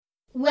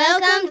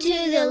Welcome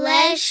to the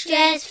Less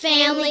Stress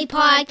Family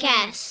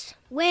Podcast,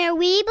 where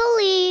we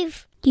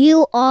believe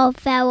you are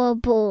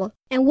valuable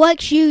and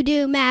what you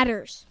do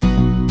matters.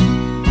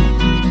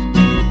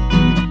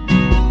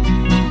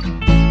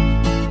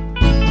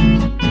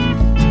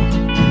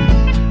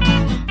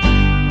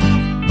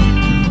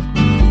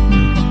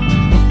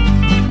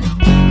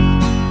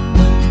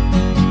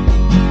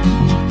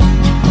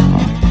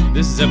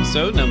 This is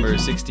episode number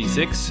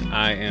 66.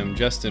 I am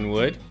Justin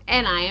Wood.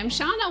 And I am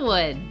Shauna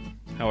Wood.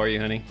 How are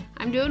you, honey?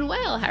 I'm doing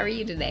well. How are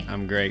you today?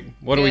 I'm great.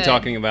 What are we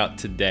talking about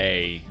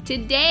today?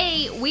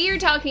 Today, we are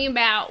talking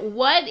about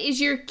what is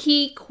your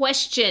key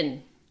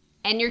question?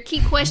 And your key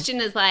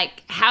question is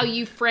like how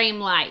you frame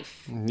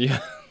life. Yeah.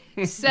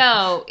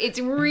 So, it's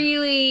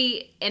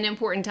really an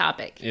important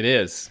topic. It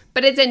is.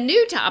 But it's a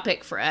new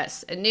topic for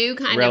us, a new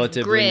kind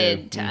Relatively of grid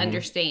new. to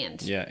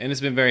understand. Yeah, and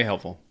it's been very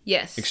helpful.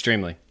 Yes.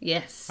 Extremely.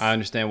 Yes. I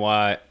understand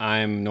why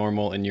I'm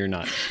normal and you're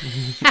not.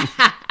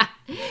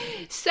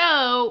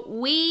 So,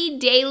 we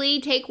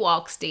daily take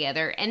walks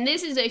together, and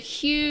this is a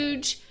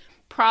huge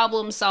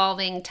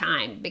problem-solving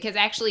time because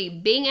actually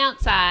being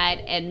outside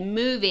and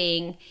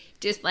moving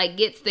just like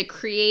gets the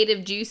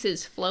creative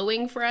juices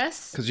flowing for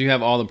us. Because you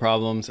have all the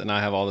problems and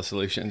I have all the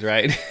solutions,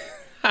 right?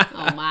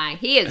 Oh my,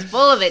 he is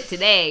full of it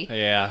today.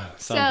 Yeah,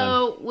 something.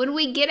 So, when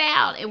we get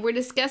out and we're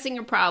discussing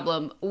a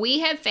problem, we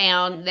have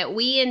found that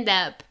we end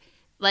up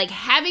like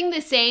having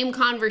the same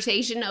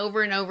conversation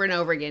over and over and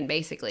over again,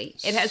 basically.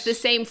 It has the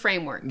same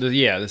framework.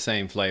 The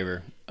same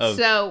flavor.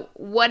 So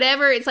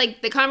whatever, it's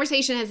like the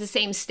conversation has the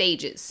same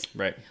stages.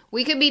 Right.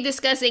 We could be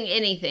discussing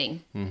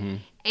anything. Mm-hmm.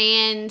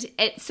 And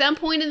at some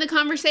point in the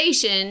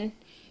conversation,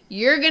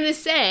 you're going to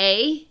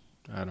say...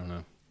 I don't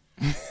know.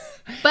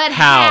 But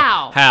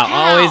how? How?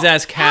 I always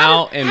ask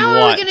how and what.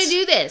 How are we going to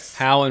do this?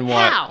 How and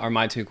what How? are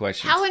my two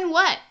questions. How and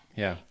what?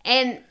 Yeah.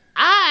 And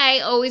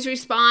I always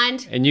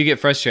respond... And you get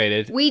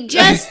frustrated. We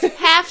just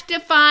have to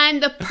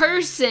find the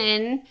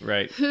person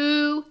Right.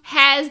 who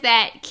has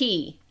that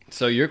key.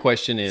 So your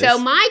question is... So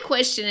my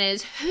question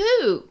is,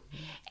 who?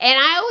 And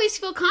I always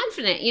feel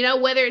confident,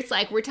 whether it's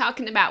like we're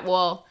talking about,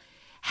 well,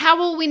 how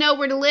will we know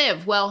where to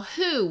live? Well,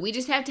 who? We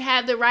just have to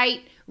have the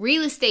right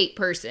real estate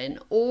person.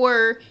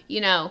 Or,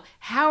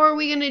 how are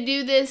we going to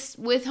do this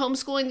with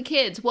homeschooling the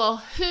kids? Well,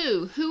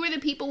 who? Who are the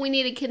people we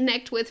need to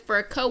connect with for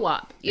a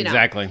co-op?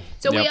 Exactly.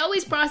 So we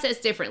always process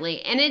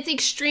differently. And it's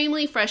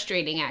extremely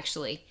frustrating,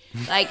 actually.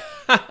 Like,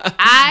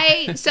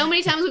 so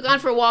many times we've gone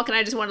for a walk and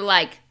I just want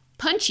to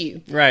punch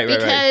you. Right.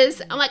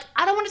 Because I'm like,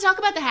 I don't want to talk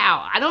about the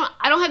how. I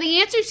don't have the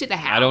answers to the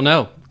how. I don't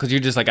know. Because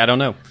you're just like, I don't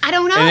know. I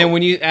don't know. And then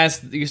when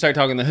you start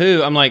talking the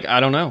who, I'm like, I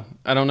don't know.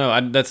 I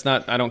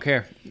don't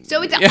care.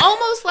 So it's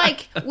almost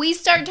like we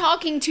start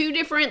talking two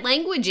different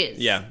languages.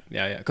 Yeah.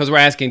 Because we're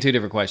asking two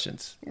different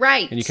questions.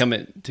 Right. And you come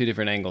at two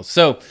different angles.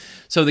 So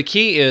the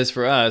key is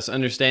for us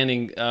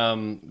understanding,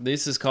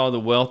 this is called the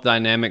Wealth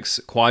Dynamics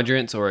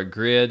Quadrants or a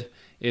grid.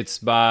 It's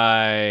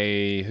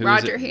by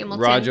Roger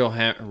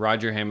Hamilton.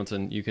 Roger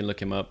Hamilton. You can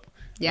look him up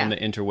on the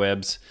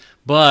interwebs.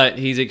 But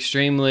he's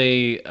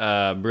extremely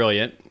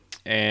brilliant,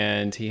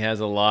 and he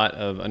has a lot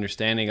of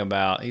understanding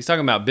about. He's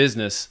talking about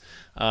business,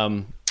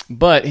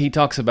 but he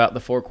talks about the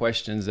four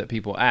questions that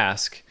people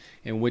ask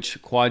and which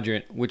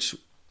quadrant, which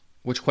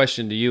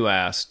question do you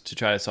ask to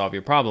try to solve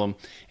your problem,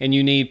 and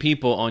you need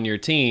people on your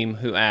team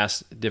who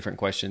ask different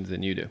questions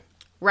than you do.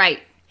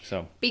 Right.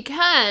 So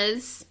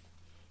because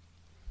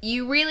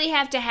you really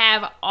have to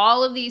have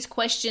all of these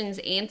questions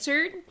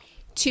answered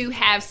to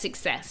have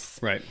success.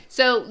 Right.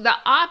 So the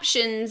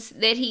options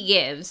that he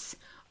gives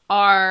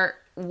are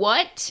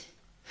what,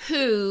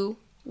 who,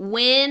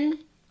 when,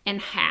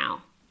 and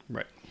how.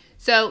 Right.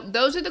 So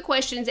those are the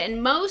questions,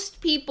 and most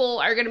people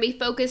are going to be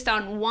focused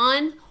on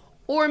one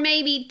or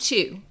maybe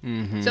two.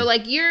 Mm-hmm. So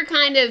you're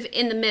kind of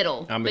in the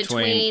middle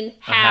between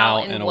how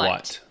and a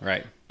what.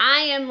 Right. I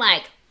am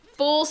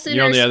full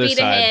You're on center the other speed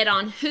side. ahead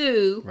on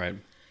who. Right.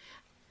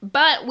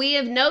 But we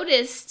have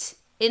noticed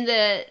in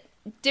the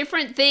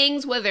different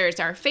things, whether it's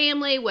our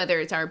family, whether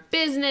it's our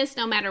business,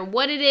 no matter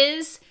what it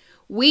is,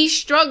 we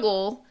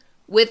struggle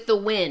with the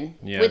win,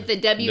 with the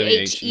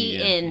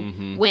W-H-E-N,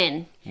 mm-hmm.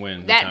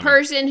 win. That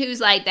person who's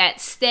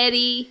that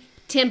steady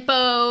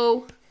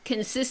tempo,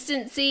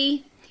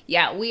 consistency.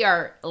 Yeah, we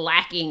are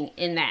lacking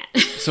in that.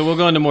 So we'll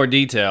go into more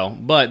detail.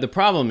 But the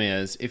problem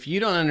is, if you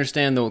don't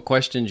understand the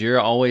questions you're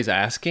always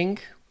asking,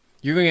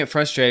 you're going to get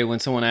frustrated when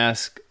someone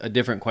asks a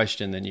different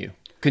question than you.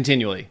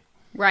 Continually.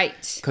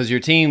 Right. Because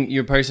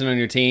your person on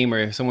your team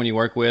or someone you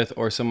work with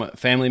or some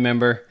family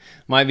member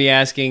might be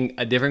asking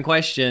a different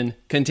question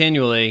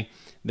continually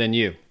than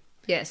you.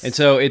 Yes. And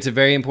so it's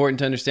very important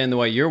to understand the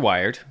way you're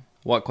wired.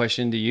 What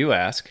question do you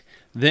ask?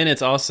 Then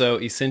it's also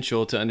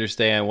essential to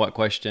understand what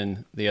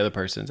question the other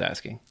person's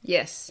asking.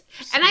 Yes.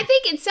 And I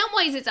think in some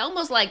ways it's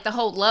almost like the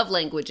whole love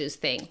languages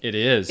thing. It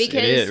is.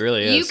 Because it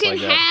really is. You can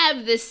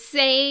have the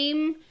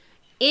same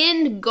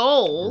end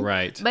goal.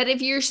 Right. But if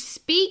you're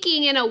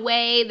speaking in a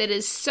way that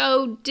is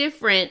so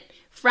different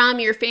from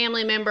your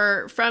family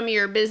member, from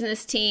your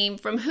business team,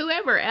 from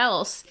whoever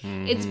else,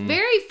 it's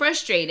very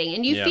frustrating.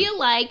 And you feel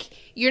like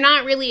you're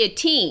not really a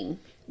team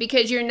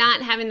because you're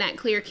not having that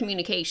clear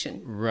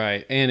communication.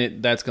 Right.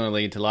 And that's going to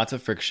lead to lots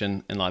of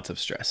friction and lots of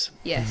stress.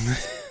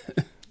 Yes.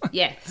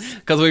 Yes.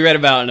 Because we read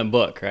about it in a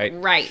book, right?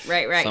 Right.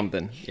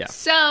 Something, yeah.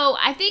 So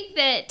I think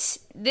that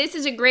this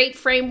is a great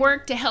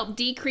framework to help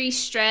decrease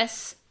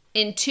stress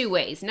in two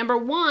ways. Number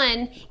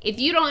one, if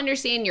you don't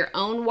understand your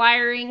own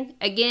wiring,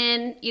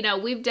 again,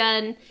 we've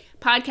done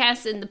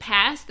podcasts in the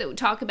past that would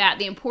talk about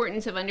the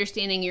importance of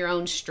understanding your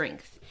own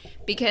strength,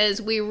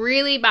 because we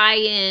really buy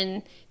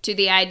in to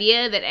the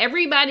idea that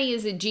everybody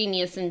is a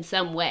genius in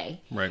some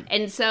way. Right.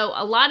 And so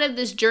a lot of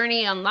this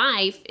journey on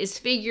life is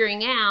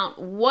figuring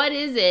out what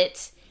is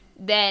it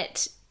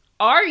that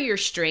are your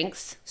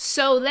strengths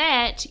so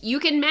that you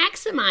can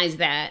maximize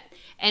that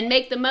and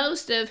make the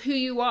most of who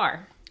you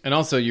are. And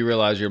also you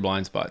realize your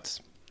blind spots.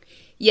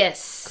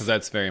 Yes. Because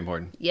that's very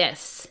important.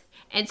 Yes.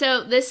 And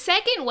so the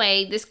second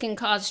way this can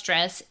cause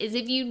stress is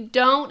if you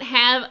don't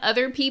have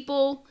other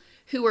people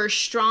who are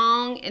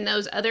strong in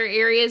those other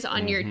areas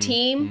on your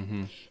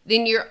team,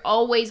 then you're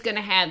always going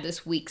to have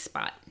this weak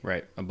spot.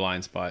 Right. A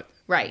blind spot.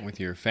 Right. With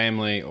your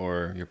family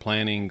or your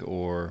planning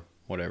or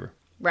whatever.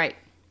 Right.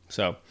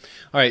 So, all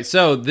right.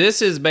 So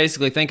this is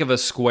basically, think of a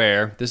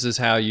square. This is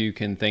how you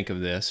can think of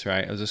this,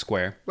 right? As a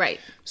square. Right.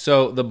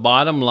 So the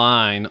bottom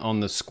line on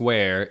the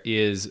square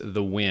is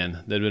the win,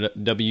 the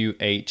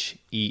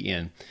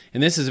W-H-E-N.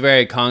 And this is a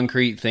very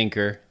concrete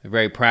thinker, a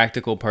very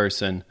practical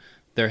person.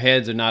 Their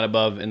heads are not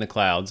above in the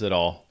clouds at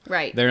all.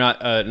 Right. They're not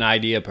an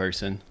idea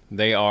person.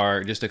 They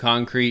are just a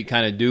concrete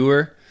kind of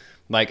doer.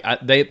 Like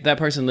that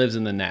person lives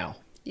in the now.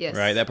 Yes.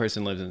 Right? That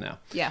person lives in the now.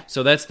 Yeah.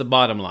 So that's the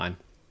bottom line.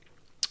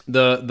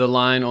 The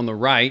line on the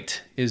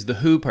right is the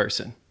who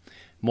person.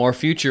 More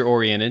future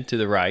oriented to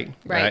the right.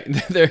 Right.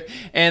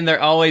 They're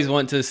always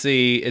want to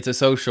see, it's a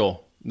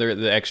social, they're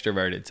the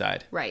extroverted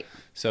side. Right.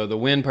 So the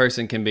when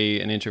person can be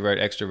an introvert,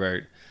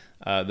 extrovert.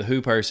 The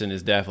who person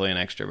is definitely an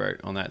extrovert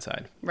on that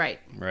side. Right.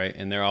 Right.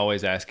 And they're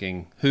always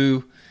asking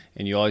who,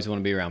 and you always want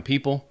to be around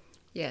people.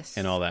 Yes.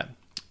 And all that.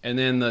 And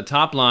then the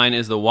top line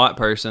is the what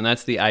person.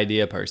 That's the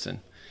idea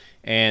person.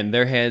 And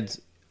their heads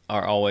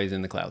are always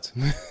in the clouds.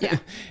 Yeah.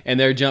 And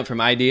they're jump from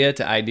idea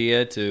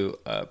to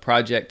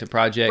project to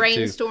project.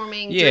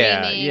 Brainstorming,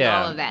 dreaming,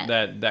 all of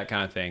that. That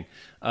kind of thing.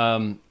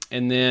 And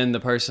then the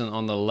person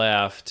on the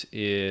left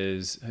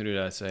is, who did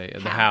I say?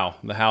 The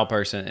how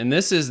person. And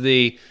this is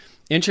the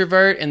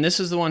introvert, and this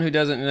is the one who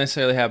doesn't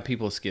necessarily have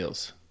people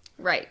skills.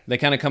 Right. They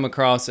kind of come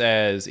across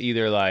as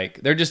either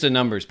like, they're just a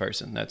numbers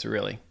person. That's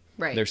really.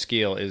 Right. Their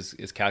skill is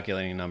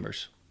calculating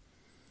numbers.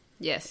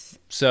 Yes.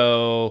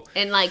 So.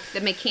 And like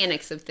the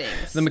mechanics of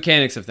things. The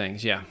mechanics of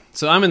things, yeah.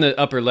 So I'm in the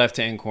upper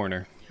left-hand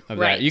corner of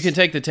Right. that. You can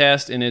take the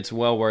test, and it's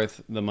well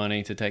worth the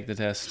money to take the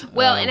test.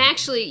 Well, and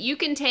actually, you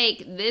can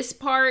take this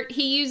part.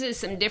 He uses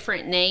some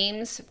different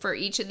names for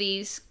each of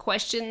these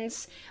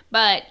questions,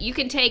 but you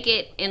can take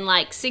it in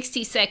like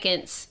 60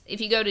 seconds.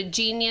 If you go to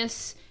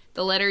Genius,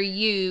 the letter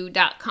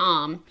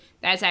U.com,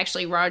 that's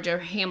actually Roger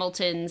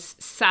Hamilton's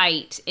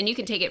site, and you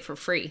can take it for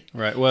free.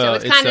 Right. Well,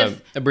 so it's kind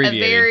of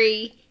abbreviated. a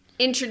very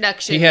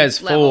introduction. He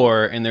has level.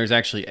 4, and there's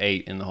actually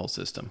 8 in the whole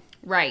system.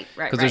 Right.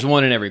 Because there's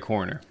one in every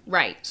corner.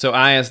 Right. So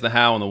I asked the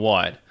how and the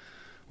what,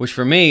 which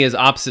for me is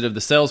opposite of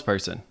the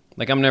salesperson.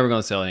 Like, I'm never going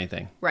to sell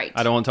anything. Right.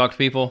 I don't want to talk to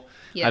people.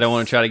 Yes. I don't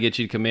want to try to get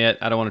you to commit.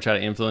 I don't want to try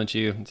to influence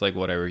you. It's like,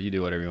 whatever. You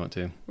do whatever you want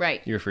to.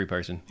 Right. You're a free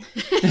person.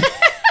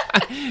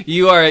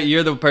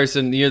 You're the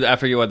person, I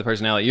forget what the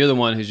personality, you're the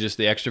one who's just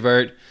the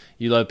extrovert.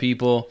 You love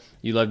people.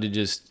 You love to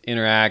just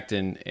interact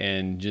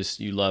and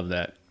just, you love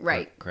that.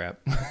 Right. Crap.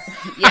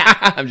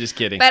 Yeah. I'm just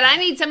kidding. But I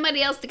need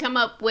somebody else to come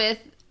up with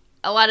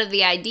a lot of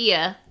the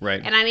idea.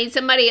 Right. And I need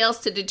somebody else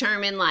to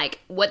determine like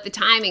what the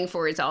timing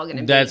for it's all going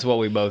to be. That's what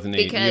we both need.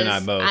 Because you and I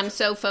both. I'm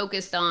so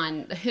focused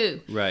on the who.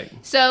 Right.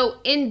 So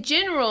in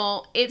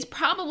general, it's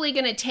probably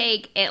going to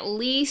take at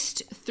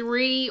least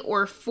 3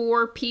 or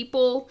 4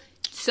 people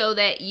so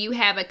that you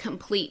have a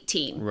complete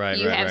team. Right,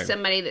 you right, have right.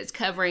 somebody that's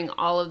covering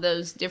all of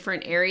those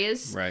different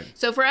areas. Right.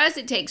 So for us,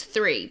 it takes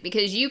 3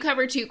 because you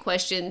cover 2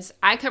 questions,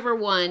 I cover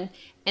 1,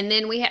 and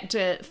then we have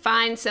to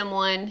find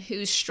someone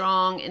who's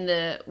strong in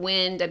the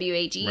when,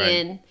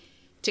 W-H-E-N, Right.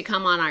 to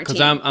come on our team.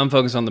 Because I'm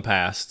focused on the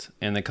past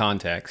and the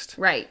context.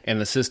 Right. And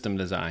the system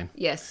design.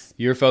 Yes.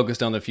 You're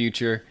focused on the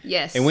future.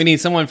 Yes. And we need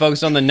someone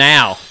focused on the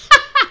now.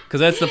 Because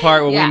that's the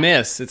part where Yeah. we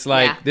miss. It's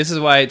like, Yeah. this is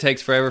why it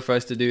takes forever for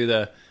us to do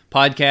the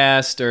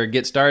podcast or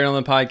get started on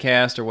the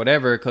podcast or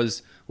whatever,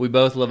 because we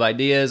both love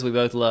ideas. We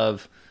both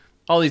love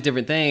all these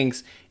different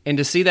things. And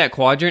to see that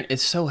quadrant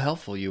is so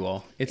helpful, you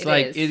all. It's It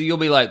like, is. you'll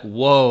be like,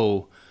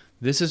 whoa,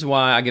 this is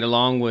why I get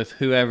along with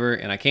whoever,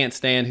 and I can't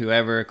stand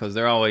whoever because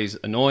they're always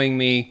annoying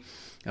me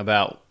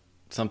about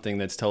something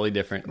that's totally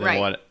different than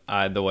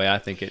Right. the way I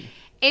think it.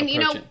 And you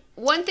know, approach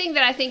it. one thing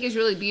that I think is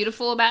really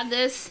beautiful about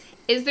this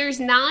is there's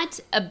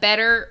not a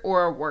better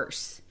or a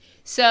worse.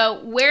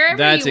 So wherever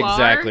That's you are,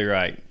 exactly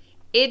right.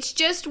 It's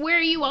just where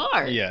you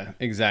are. Yeah,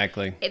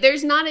 exactly.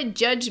 There's not a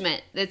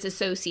judgment that's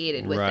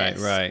associated with Right,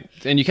 this. right.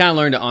 And you kind of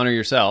learn to honor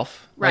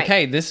yourself. Like, Right.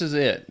 hey, this is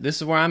it. This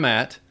is where I'm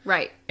at.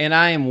 Right. And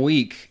I am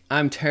weak.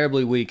 I'm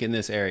terribly weak in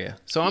this area.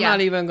 So I'm Yeah.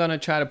 not even going to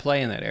try to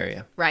play in that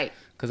area. Right.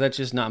 Because that's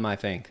just not my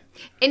thing.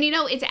 And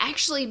it's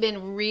actually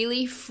been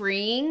really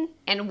freeing,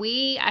 and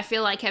I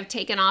feel like have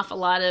taken off a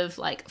lot of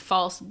like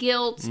false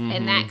guilt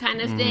and that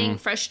kind of thing,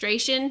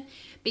 frustration,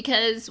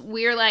 because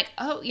we're like,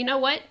 oh, you know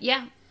what?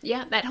 Yeah,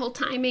 that whole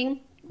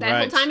timing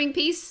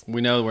piece.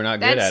 We know we're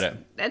not good at it.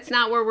 That's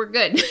not where we're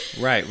good.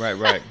 Right.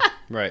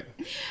 Right.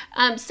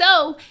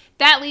 So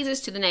that leads us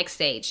to the next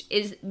stage,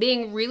 is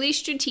being really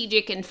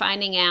strategic and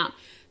finding out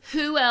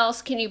who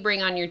else can you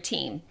bring on your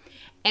team.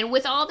 And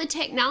with all the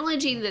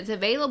technology that's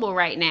available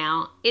right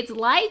now, it's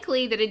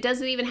likely that it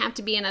doesn't even have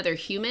to be another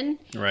human.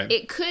 Right.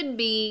 It could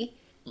be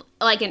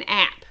like an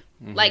app,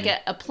 like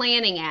a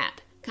planning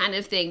app kind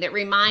of thing that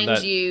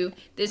reminds you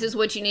this is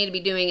what you need to be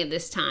doing at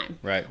this time.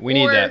 Right. We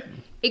need that.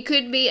 It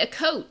could be a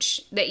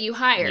coach that you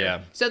hire.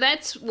 Yeah. So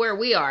that's where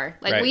we are.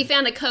 Like Right. we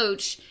found a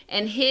coach,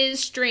 and his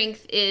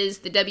strength is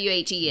the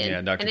WHEN.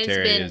 Yeah, Dr. And it's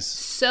Terry been is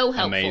so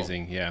helpful.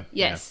 amazing. Yeah.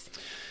 Yes. Yeah.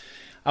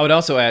 I would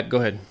also add, go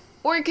ahead.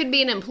 Or it could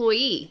be an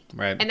employee.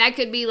 Right. And that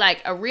could be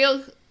like a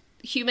real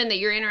human that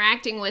you're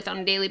interacting with on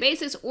a daily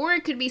basis, or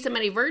it could be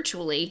somebody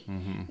virtually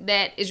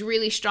that is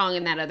really strong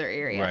in that other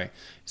area. Right.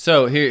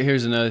 So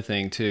here's another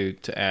thing too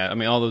to add. I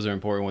mean, all those are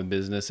important with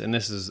business, and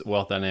this is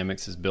Wealth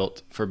Dynamics is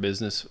built for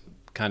business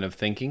kind of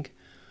thinking.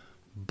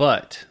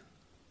 But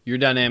your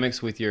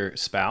dynamics with your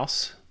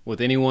spouse,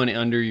 with anyone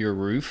under your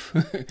roof,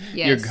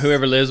 Yes.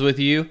 whoever lives with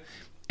you,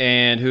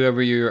 and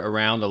whoever you're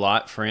around a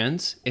lot,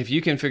 friends, if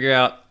you can figure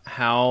out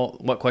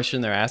what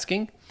question they're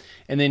asking,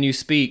 and then you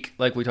speak,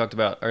 like we talked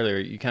about earlier,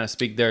 you kind of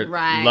speak their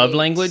Right. love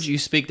language, you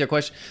speak their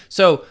question.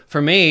 So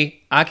for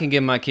me, I can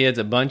give my kids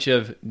a bunch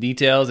of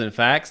details and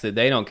facts that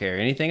they don't care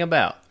anything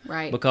about.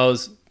 Right.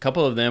 Because a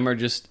couple of them are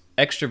just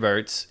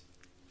extroverts,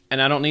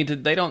 and I don't need to,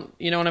 they don't,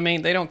 you know what I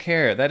mean? They don't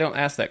care. They don't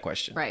ask that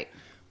question. Right.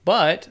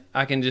 But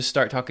I can just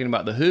start talking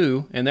about the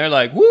who, and they're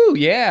like, woo,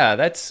 yeah,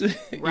 that's, you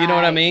know what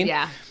I Right. mean?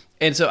 Yeah.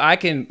 And so I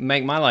can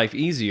make my life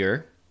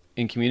easier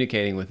in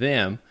communicating with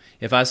them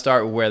if I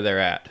start where they're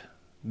at.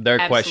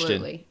 Their Absolutely.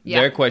 question. Yeah.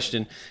 Their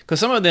question. Because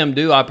some of them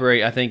do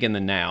operate, I think, in the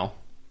now.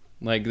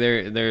 Like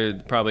they're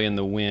probably in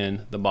the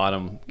when, the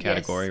bottom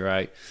category,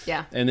 right?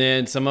 Yeah. And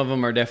then some of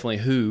them are definitely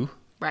who.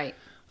 Right.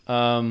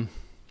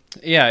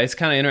 Yeah, it's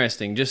kind of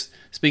interesting. Just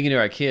speaking to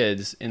our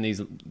kids in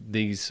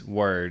these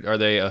words. Are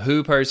they a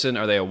who person?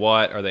 Are they a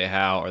what? Are they a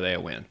how? Are they a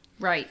when?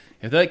 Right.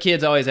 If that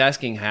kid's always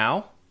asking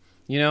how,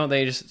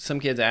 some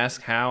kids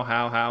ask how,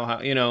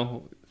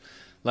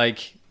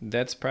 like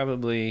that's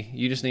probably,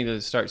 you just need to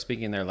start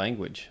speaking their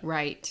language,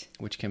 Right.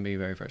 which can be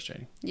very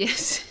frustrating.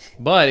 Yes.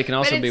 But it can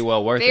also But be it's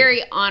well worth very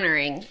it.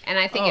 honoring, and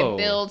I think Oh. it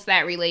builds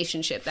that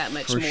relationship that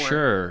much For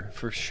more.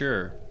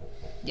 sure.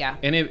 Yeah.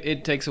 And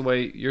it takes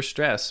away your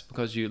stress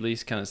because you at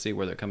least kind of see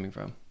where they're coming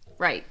from.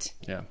 Right.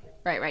 Yeah.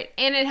 Right.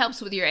 And it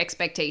helps with your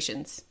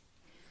expectations.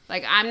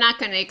 Like, I'm not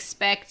going to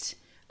expect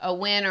a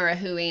when or a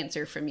who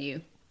answer from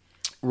you.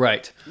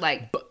 Right.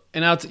 Like,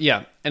 And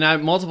I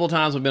multiple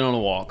times have been on the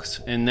walks,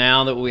 and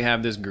now that we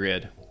have this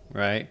grid,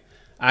 right,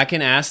 I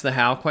can ask the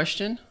how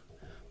question,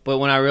 but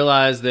when I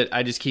realize that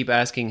I just keep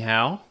asking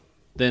how,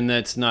 then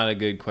that's not a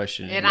good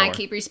question and anymore. I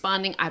keep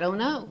responding, I don't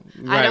know.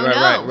 I don't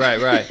know.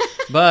 Right.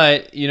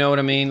 But you know what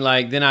I mean?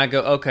 Like, then I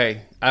go,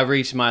 okay, I've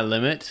reached my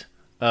limit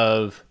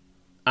of,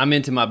 I'm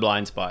into my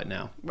blind spot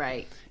now.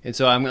 Right. And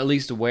so I'm at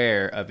least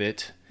aware of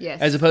it.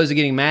 Yes. As opposed to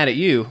getting mad at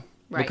you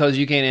Right. because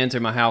you can't answer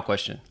my how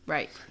question.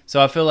 Right.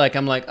 So I feel like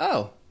I'm like,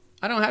 oh,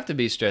 I don't have to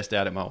be stressed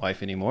out at my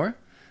wife anymore.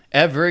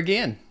 Ever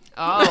again.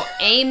 Oh,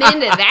 amen to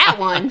that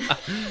one.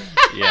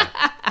 Yeah.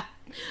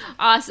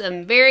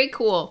 Awesome. Very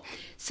cool.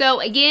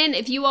 So again,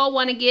 if you all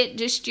want to get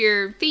just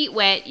your feet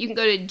wet, you can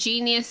go to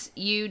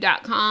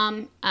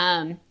geniusu.com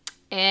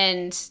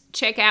and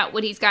check out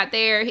what he's got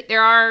there.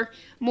 There are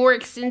more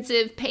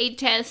extensive paid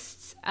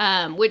tests,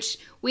 which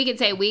we could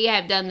say we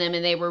have done them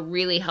and they were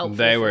really helpful.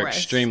 They were for us.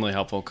 extremely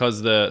helpful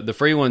because the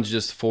free one's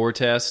just 4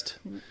 tests.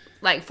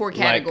 Like 4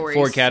 categories.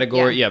 Like 4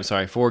 categories. Yeah. Yeah, I'm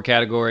sorry. 4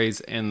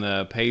 categories. And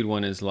the paid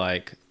one is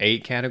like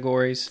 8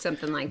 categories.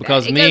 Something like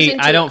Because that. It goes me,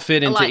 into I don't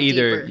fit a into lot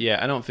either. deeper.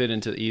 Yeah, I don't fit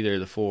into either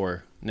of the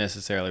 4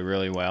 necessarily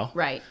really well.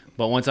 Right.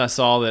 But once I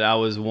saw that I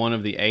was one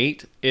of the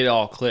 8, it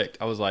all clicked.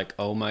 I was like,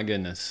 oh my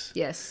goodness.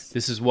 Yes.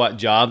 This is what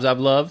jobs I've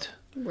loved.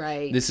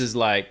 Right. This is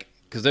like,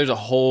 because there's a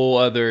whole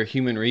other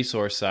human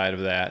resource side of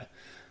that.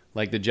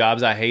 Like the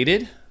jobs I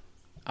hated,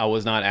 I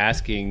was not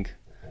asking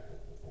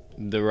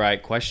the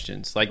right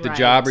questions. Like the Right.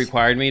 job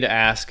required me to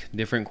ask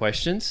different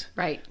questions.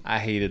 Right. I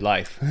hated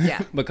life.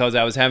 Yeah. Because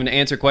I was having to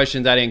answer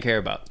questions I didn't care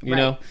about, you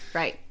know?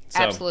 Right.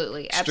 So,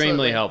 Absolutely. Extremely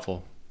Absolutely.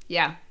 helpful.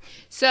 Yeah.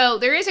 So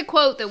there is a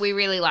quote that we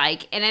really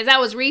like, and as I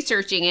was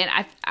reaching it,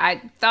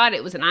 I thought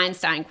it was an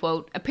Einstein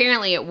quote.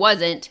 Apparently it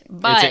wasn't,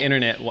 but It's an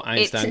internet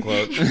Einstein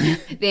quote.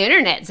 the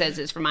internet says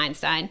it's from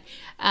Einstein.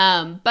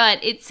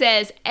 But it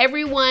says,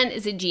 everyone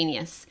is a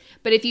genius,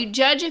 But if you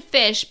judge a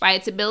fish by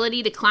its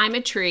ability to climb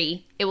a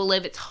tree, it will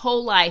live its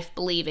whole life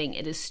believing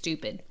it is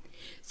stupid.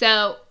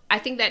 So I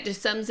think that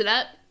just sums it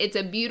up. It's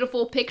a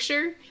beautiful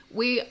picture.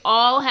 We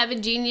all have a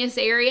genius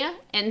area.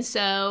 And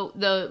so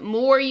the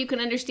more you can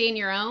understand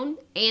your own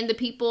and the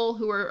people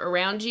who are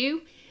around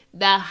you,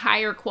 the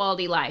higher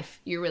quality life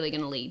you're really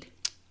going to lead.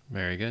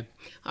 Very good.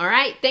 All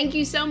right. Thank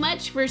you so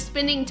much for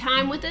spending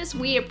time with us.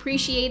 We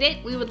appreciate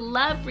it. We would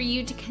love for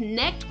you to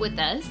connect with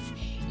us.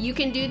 You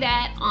can do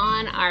that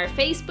on our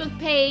Facebook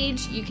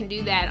page. You can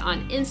do that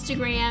on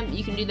Instagram.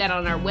 You can do that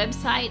on our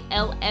website,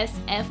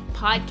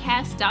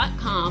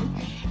 lsfpodcast.com.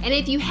 And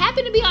if you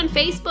happen to be on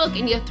Facebook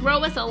and you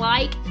throw us a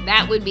like,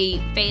 that would be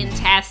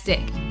fantastic.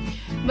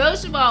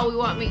 Most of all, we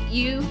want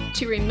you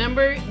to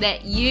remember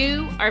that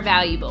you are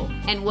valuable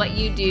and what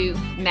you do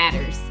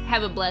matters.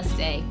 Have a blessed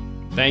day.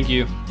 Thank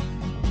you.